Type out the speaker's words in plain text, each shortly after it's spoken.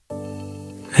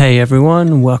Hey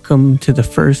everyone, welcome to the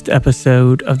first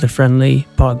episode of the Friendly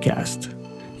Podcast.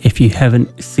 If you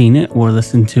haven't seen it or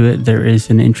listened to it, there is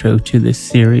an intro to this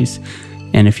series.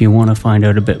 And if you want to find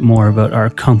out a bit more about our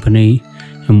company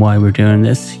and why we're doing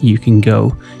this, you can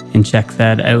go and check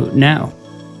that out now.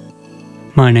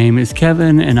 My name is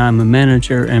Kevin and I'm a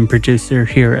manager and producer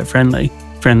here at Friendly.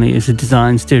 Friendly is a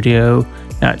design studio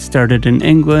that started in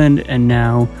England and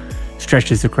now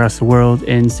stretches across the world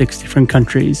in 6 different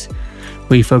countries.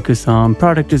 We focus on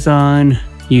product design,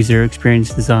 user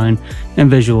experience design, and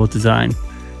visual design.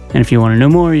 And if you want to know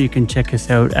more, you can check us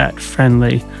out at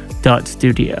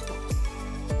friendly.studio.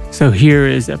 So here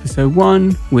is episode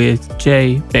 1 with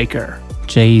Jay Baker.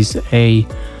 Jay's a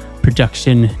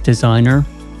production designer,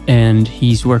 and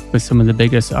he's worked with some of the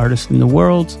biggest artists in the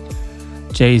world.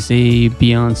 Jay-Z,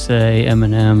 Beyonce,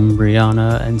 Eminem,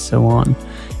 Rihanna, and so on.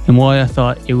 And why I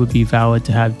thought it would be valid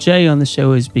to have Jay on the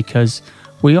show is because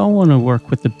we all want to work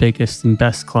with the biggest and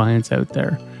best clients out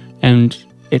there. And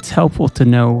it's helpful to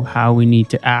know how we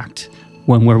need to act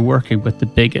when we're working with the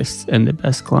biggest and the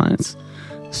best clients.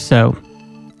 So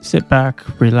sit back,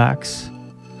 relax,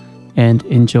 and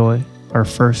enjoy our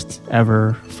first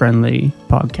ever Friendly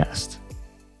Podcast.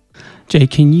 Jay,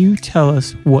 can you tell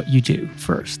us what you do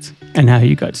first and how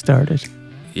you got started?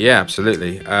 Yeah,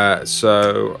 absolutely.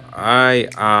 So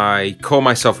I call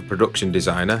myself a production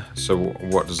designer. So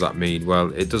what does that mean?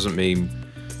 Well, it doesn't mean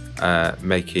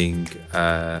making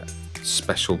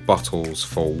special bottles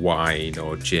for wine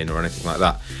or gin or anything like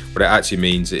that. What it actually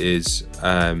means is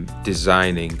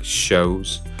designing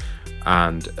shows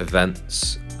and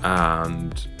events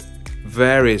and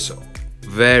various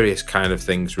kind of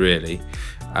things really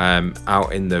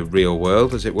out in the real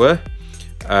world, as it were.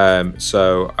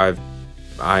 So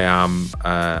I am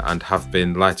and have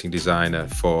been lighting designer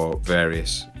for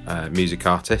various music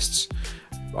artists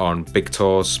on big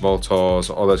tours, small tours,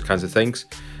 all those kinds of things.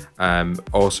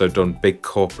 Also done big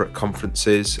corporate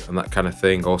conferences and that kind of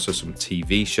thing. Also some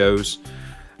TV shows.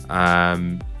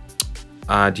 And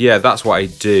yeah, that's what I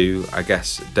do, I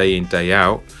guess, day in, day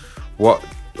out.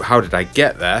 How did I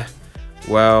get there?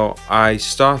 Well, I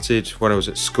started when I was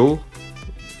at school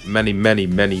many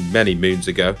moons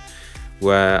ago,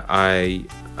 where I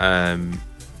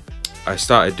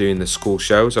started doing the school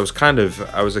shows. I was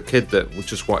a kid that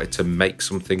just wanted to make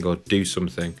something or do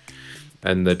something,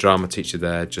 and the drama teacher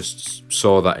there just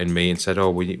saw that in me and said, "Oh,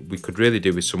 we could really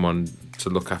do with someone to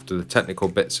look after the technical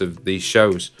bits of these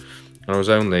shows." And I was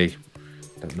only,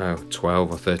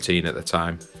 12 or 13 at the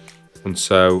time, and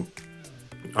so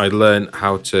I learned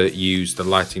how to use the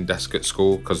lighting desk at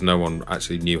school because no one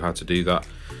actually knew how to do that.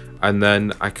 And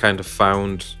then I kind of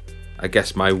found, I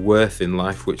guess, my worth in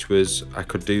life, which was I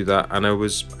could do that and I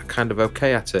was kind of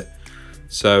okay at it.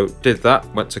 So did that,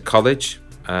 went to college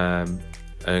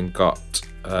and got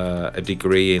a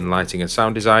degree in lighting and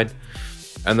sound design,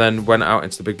 and then went out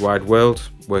into the big wide world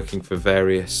working for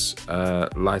various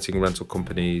lighting rental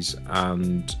companies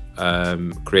and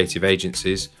creative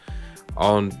agencies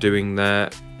on doing their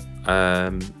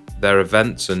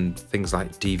events and things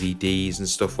like DVDs and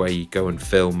stuff, where you go and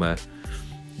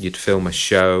you'd film a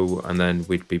show and then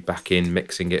we'd be back in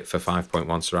mixing it for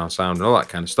 5.1 surround sound and all that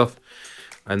kind of stuff.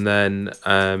 And then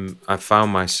I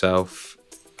found myself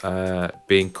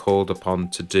being called upon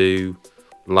to do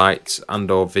lights and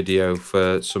or video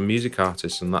for some music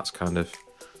artists, and that's kind of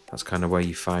where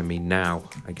you find me now,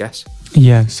 I guess.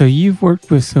 Yeah, so you've worked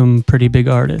with some pretty big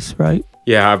artists, right?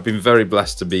 Yeah, I've been very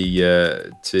blessed to be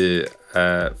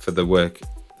for the work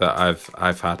that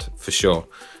I've had, for sure,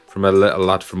 from a little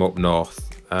lad from up north.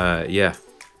 Yeah.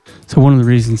 So one of the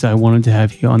reasons I wanted to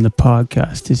have you on the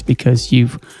podcast is because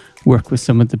you've worked with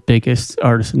some of the biggest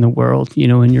artists in the world. You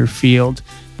know, in your field,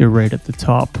 you're right at the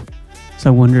top.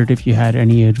 So I wondered if you had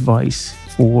any advice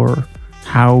for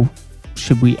how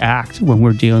should we act when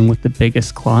we're dealing with the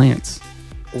biggest clients.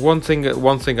 One thing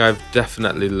I've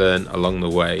definitely learned along the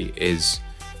way is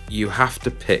you have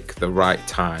to pick the right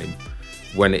time,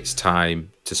 when it's time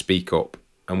to speak up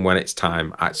and when it's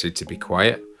time actually to be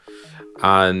quiet.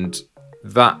 And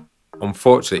that,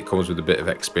 unfortunately, comes with a bit of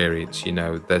experience. You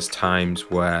know, there's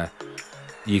times where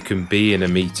you can be in a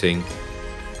meeting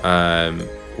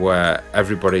where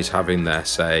everybody's having their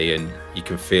say and you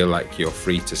can feel like you're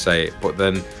free to say it, but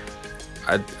then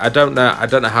I don't know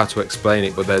how to explain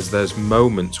it, but there's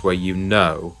moments where you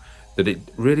know that it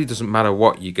really doesn't matter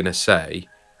what you're gonna say.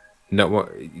 No,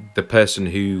 what the person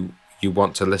who you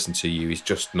want to listen to you is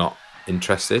just not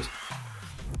interested.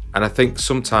 And I think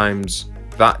sometimes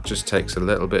that just takes a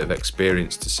little bit of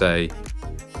experience to say,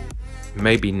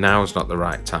 maybe now's not the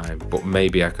right time, but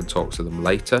maybe I can talk to them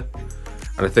later.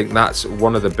 And I think that's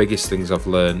one of the biggest things I've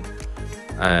learned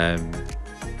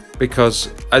Because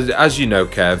as you know,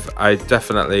 Kev,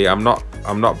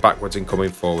 I'm not backwards in coming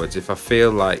forwards. If I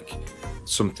feel like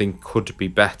something could be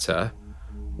better,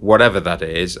 whatever that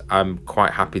is, I'm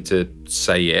quite happy to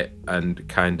say it and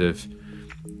kind of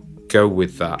go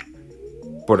with that.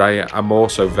 But I'm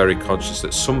also very conscious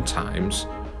that sometimes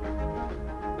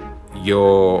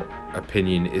your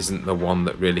opinion isn't the one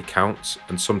that really counts,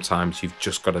 and sometimes you've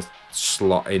just got to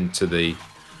slot into the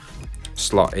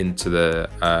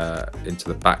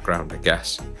background, I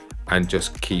guess, and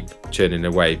just keep churning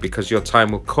away, because your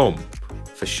time will come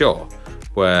for sure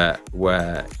where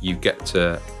you get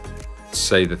to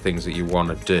say the things that you want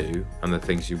to do and the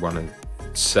things you want to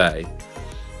say.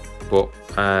 But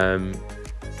I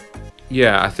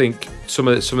think some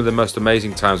of the most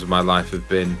amazing times of my life have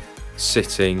been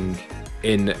sitting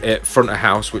in front of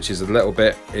house, which is a little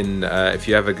bit in if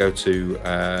you ever go to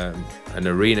an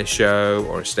arena show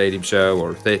or a stadium show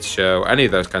or a theatre show, any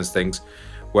of those kinds of things,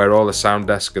 where all the sound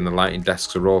desk and the lighting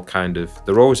desks are all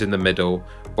they're always in the middle,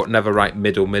 but never right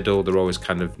middle. They're always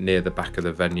kind of near the back of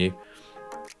the venue.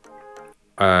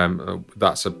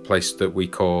 That's a place that we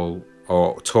call,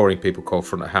 or touring people call,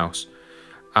 front of house.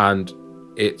 And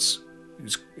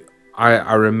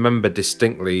I remember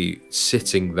distinctly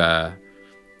sitting there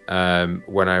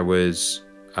when I was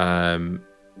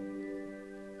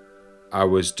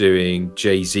doing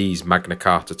Jay-Z's Magna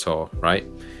Carta tour, right?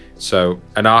 So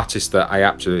an artist that I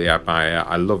absolutely admire,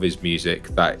 I love his music,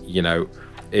 that, you know,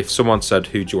 if someone said,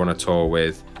 who do you want to tour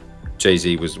with?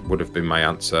 Jay-Z would have been my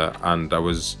answer. And I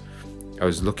was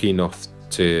lucky enough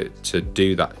to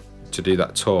do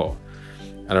that tour.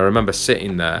 And I remember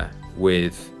sitting there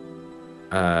with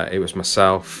it was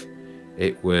myself,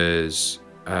 it was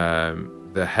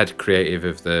the head creative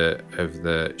of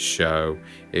the show,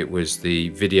 it was the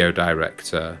video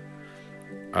director,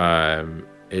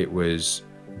 it was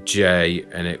Jay,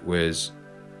 and it was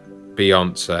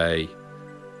Beyonce,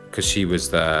 because she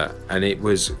was there. And it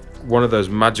was one of those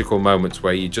magical moments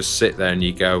where you just sit there and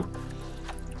you go,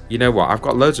 you know what, I've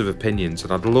got loads of opinions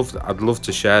and I'd love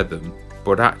to share them,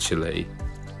 but actually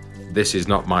this is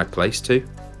not my place to,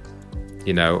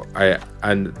 you know.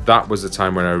 And that was the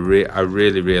time when I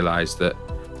really realized that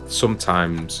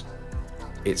sometimes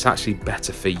it's actually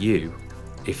better for you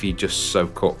if you just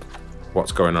soak up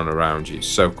what's going on around you,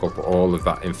 soak up all of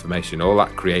that information, all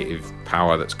that creative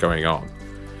power that's going on,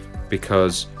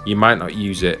 because you might not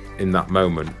use it in that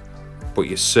moment, but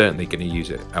you're certainly going to use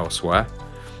it elsewhere.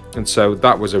 And so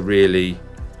that was a really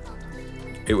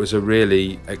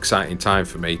exciting time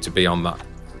for me to be on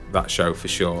that show, for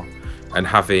sure. And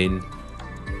having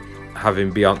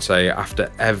Beyonce after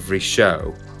every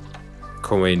show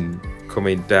coming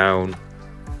down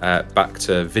back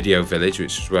to Video Village,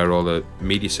 which is where all the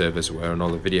media servers were and all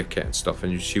the video kit and stuff,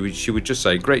 and she would just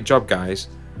say, great job, guys.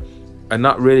 And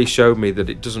that really showed me that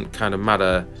it doesn't kind of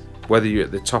matter whether you're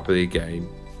at the top of the game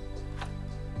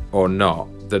or not,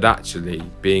 that actually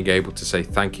being able to say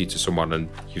thank you to someone and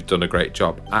you've done a great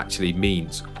job actually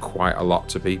means quite a lot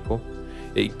to people.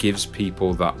 It gives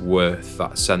people that worth,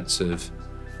 that sense of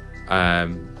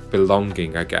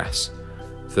belonging, I guess,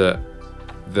 that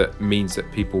means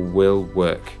that people will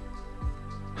work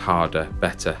harder,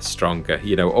 better, stronger,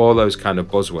 you know, all those kind of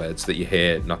buzzwords that you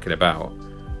hear knocking about,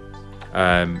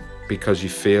 because you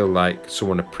feel like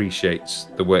someone appreciates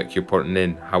the work you're putting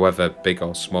in, however big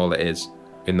or small it is,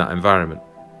 in that environment.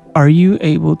 Are you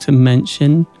able to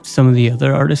mention some of the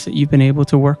other artists that you've been able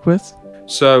to work with?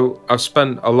 So I've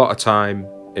spent a lot of time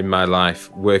in my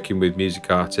life working with music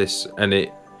artists, and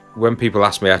when people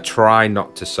ask me, I try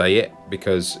not to say it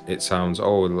because it sounds,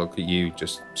 oh, look at you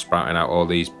just sprouting out all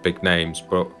these big names,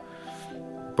 but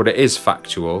it is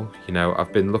factual. You know,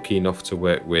 I've been lucky enough to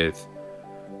work with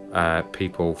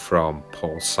people from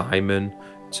Paul Simon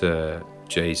to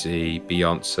Jay-Z,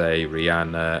 Beyonce,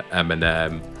 Rihanna,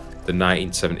 Eminem, the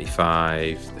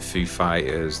 1975, the Foo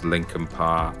Fighters, Linkin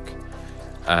Park,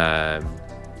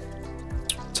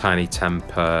 Tiny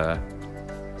Temper.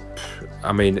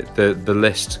 I mean, the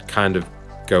list kind of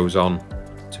goes on,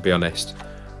 to be honest.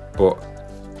 But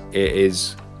it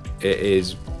is.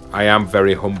 I am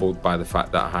very humbled by the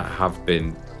fact that I have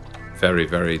been very,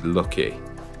 very lucky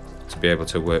to be able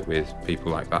to work with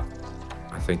people like that.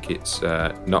 I think it's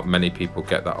not many people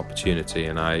get that opportunity,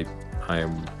 and I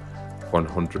am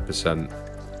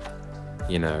 100%,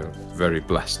 you know, very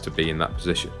blessed to be in that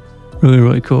position. Really,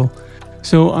 really cool.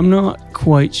 So I'm not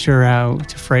quite sure how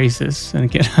to phrase this, and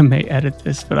again, I may edit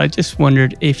this, but I just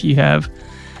wondered if you have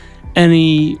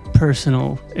any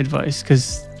personal advice,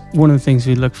 because one of the things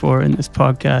we look for in this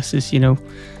podcast is, you know,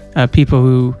 people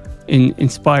who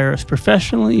inspire us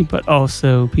professionally, but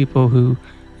also people who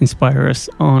inspire us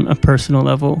on a personal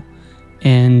level.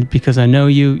 And because I know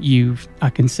I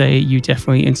can say you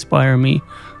definitely inspire me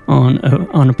on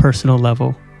a personal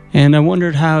level. And I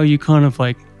wondered how you've kind of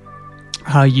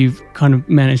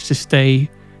managed to stay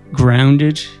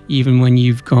grounded even when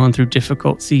you've gone through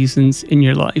difficult seasons in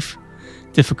your life,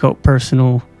 difficult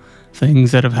personal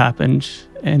things that have happened,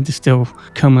 and to still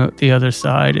come out the other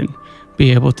side and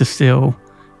be able to still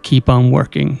keep on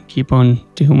working, keep on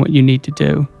doing what you need to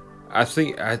do. I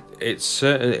think it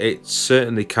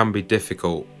certainly can be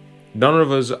difficult. None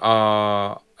of us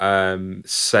are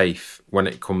safe when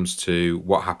it comes to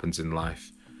what happens in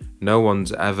life. No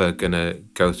one's ever gonna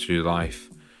go through life,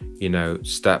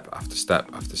 step after step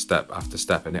after step after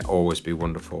step, and it always be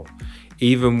wonderful.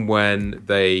 Even when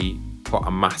they put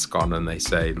a mask on and they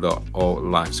say, look,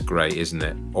 life's great, isn't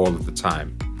it? All of the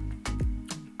time.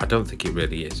 I don't think it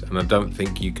really is. And I don't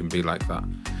think you can be like that.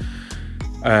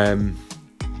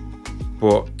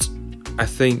 But I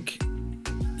think,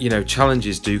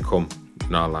 challenges do come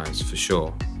in our lives for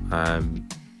sure.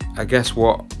 I guess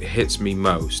what hits me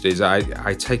most is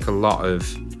I take a lot of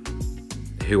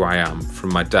who I am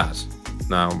from my dad.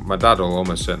 Now, my dad will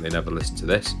almost certainly never listen to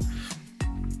this.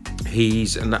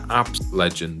 He's an absolute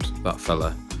legend, that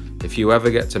fella. If you ever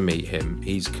get to meet him,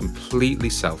 he's completely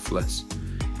selfless.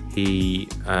 He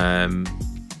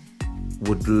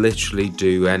would literally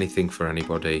do anything for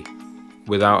anybody.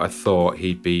 Without a thought,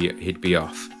 he'd be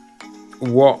off.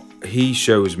 What he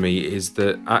shows me is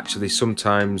that actually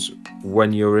sometimes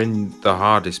when you're in the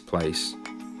hardest place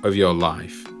of your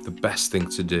life, the best thing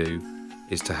to do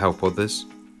is to help others,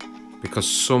 because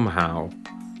somehow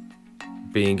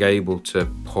being able to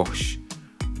push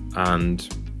and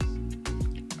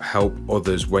help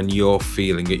others when you're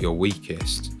feeling at your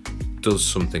weakest does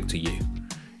something to you.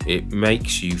 It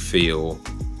makes you feel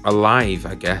alive,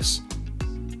 I guess,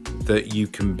 that you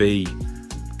can be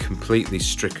completely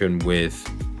stricken with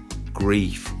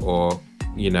grief, or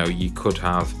you could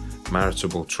have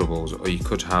marital troubles, or you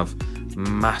could have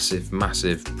massive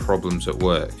problems at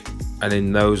work, and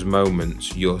in those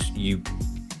moments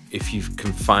if you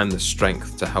can find the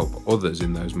strength to help others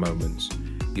in those moments,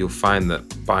 you'll find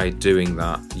that by doing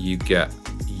that you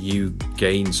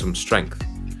gain some strength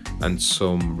and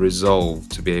some resolve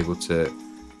to be able to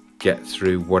get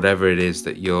through whatever it is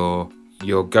that you're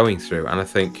going through. And I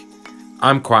think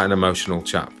I'm quite an emotional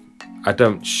chap. I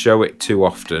don't show it too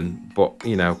often, but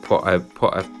put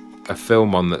a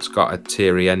film on that's got a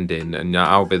teary ending, and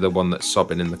I'll be the one that's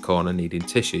sobbing in the corner needing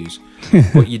tissues.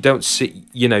 But you don't see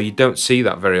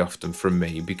that very often from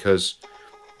me, because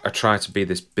I try to be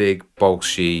this big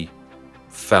bolshy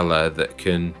fella that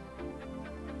can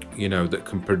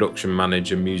production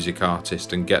manage a music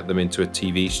artist and get them into a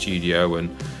TV studio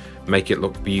and make it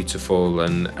look beautiful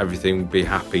and everything be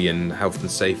happy and health and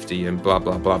safety and blah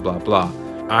blah blah blah blah.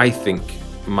 I think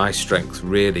my strength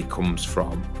really comes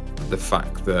from the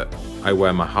fact that I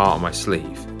wear my heart on my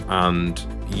sleeve, and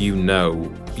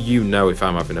if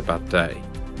I'm having a bad day,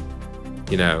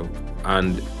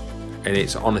 and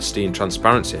it's honesty and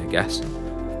transparency, I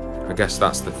guess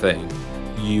that's the thing.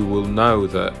 You will know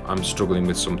that I'm struggling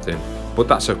with something, but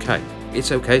that's okay.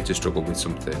 It's okay to struggle with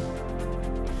something.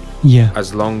 Yeah.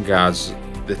 As long as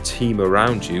the team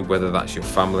around you, whether that's your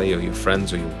family or your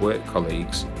friends or your work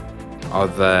colleagues, are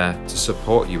there to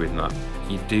support you in that.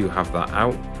 You do have that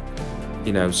out.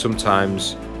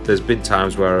 Sometimes there's been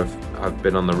times where I've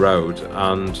been on the road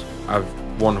and I've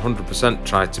 100%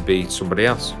 tried to be somebody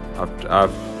else.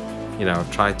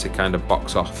 I've tried to kind of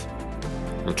box off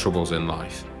the troubles in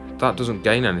life. That doesn't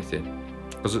gain anything,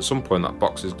 because at some point that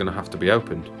box is going to have to be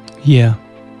opened. Yeah.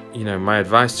 My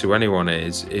advice to anyone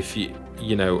is, if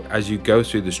as you go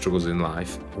through the struggles in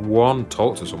life, one,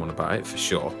 talk to someone about it for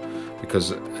sure,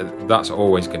 because that's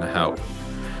always going to help.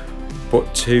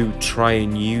 But two, try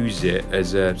and use it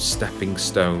as a stepping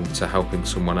stone to helping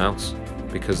someone else,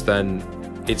 because then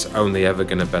it's only ever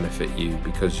going to benefit you,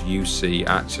 because you see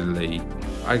actually,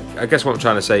 I guess what I'm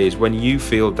trying to say is, when you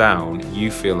feel down,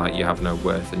 you feel like you have no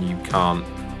worth and you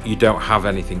don't have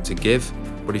anything to give.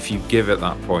 But if you give at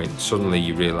that point, suddenly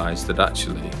you realise that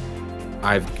actually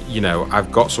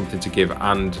I've got something to give,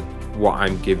 and what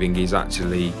I'm giving is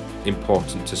actually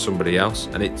important to somebody else.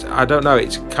 And it's a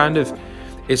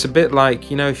bit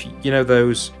like, if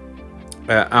those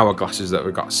hourglasses that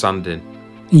we've got sand in.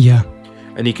 Yeah.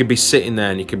 And you can be sitting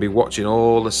there and you can be watching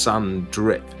all the sand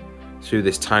drip through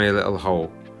this tiny little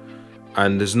hole,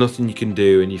 and there's nothing you can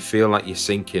do, and you feel like you're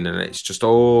sinking and it's just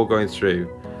all going through.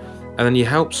 And then you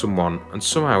help someone and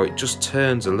somehow it just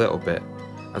turns a little bit,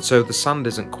 and so the sand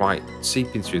isn't quite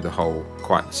seeping through the hole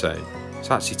quite the same.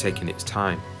 It's actually taking its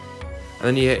time.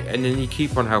 and then you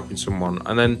keep on helping someone,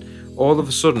 and then all of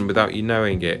a sudden, without you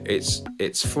knowing it,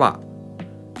 it's flat,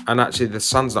 and actually the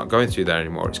sand's not going through there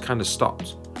anymore. It's kind of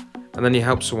stopped, and then you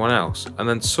help someone else, and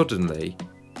then suddenly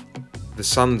the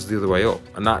sand's the other way up,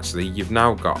 and actually you've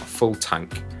now got a full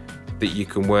tank that you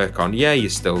can work on. Yeah, you're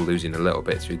still losing a little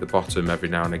bit through the bottom every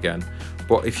now and again,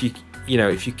 but if you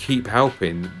keep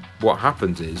helping, what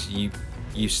happens is you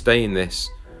stay in this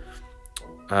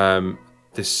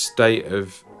state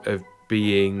of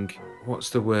being, what's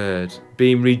the word,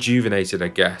 being rejuvenated, I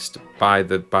guess, by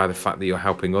the fact that you're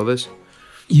helping others.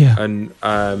 Yeah. And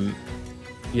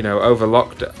over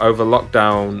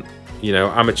lockdown,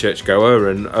 I'm a churchgoer,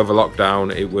 and over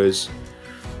lockdown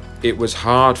it was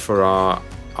hard for our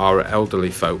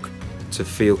elderly folk to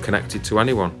feel connected to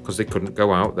anyone, because they couldn't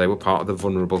go out. They were part of the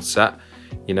vulnerable set.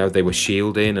 They were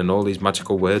shielding and all these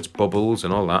magical words, bubbles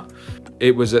and all that.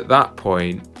 It was at that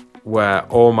point where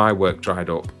all my work dried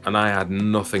up and I had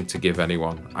nothing to give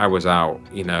anyone. I was out,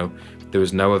 there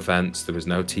was no events, there was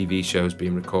no TV shows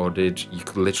being recorded, you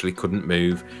literally couldn't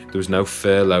move, there was no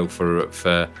furlough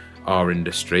for our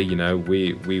industry,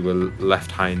 we were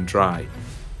left high and dry.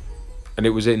 And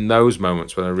it was in those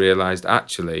moments when I realised,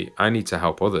 actually, I need to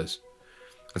help others.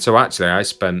 And so actually I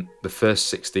spent the first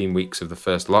 16 weeks of the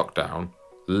first lockdown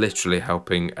literally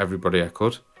helping everybody I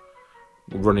could,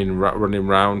 running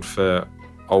around for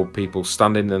old people,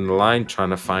 standing in the line trying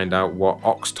to find out what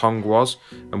ox tongue was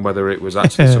and whether it was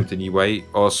actually something you ate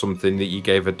or something that you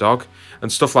gave a dog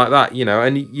and stuff like that,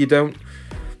 and you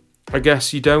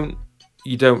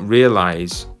don't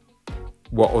realise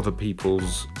what other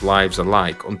people's lives are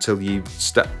like until you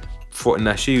step foot in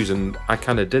their shoes, and I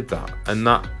kind of did that, and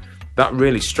that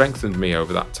really strengthened me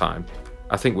over that time.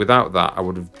 I think without that I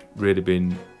would have really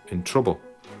been in trouble.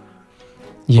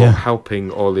 Yeah. But helping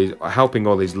all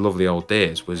these lovely old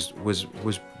days was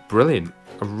brilliant.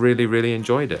 I really, really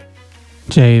enjoyed it.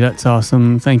 Jay, that's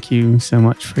awesome. Thank you so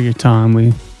much for your time.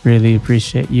 We really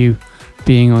appreciate you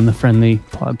being on the Friendly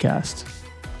Podcast.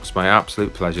 It's my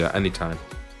absolute pleasure, anytime.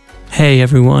 Hey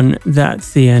everyone,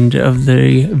 that's the end of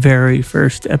the very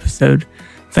first episode.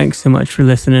 Thanks so much for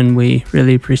listening. We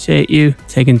really appreciate you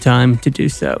taking time to do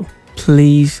so.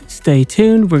 Please stay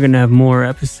tuned. We're going to have more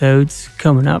episodes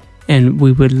coming up, and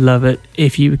we would love it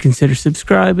if you would consider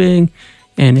subscribing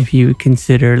and if you would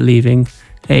consider leaving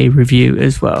a review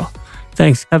as well.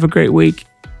 Thanks. Have a great week.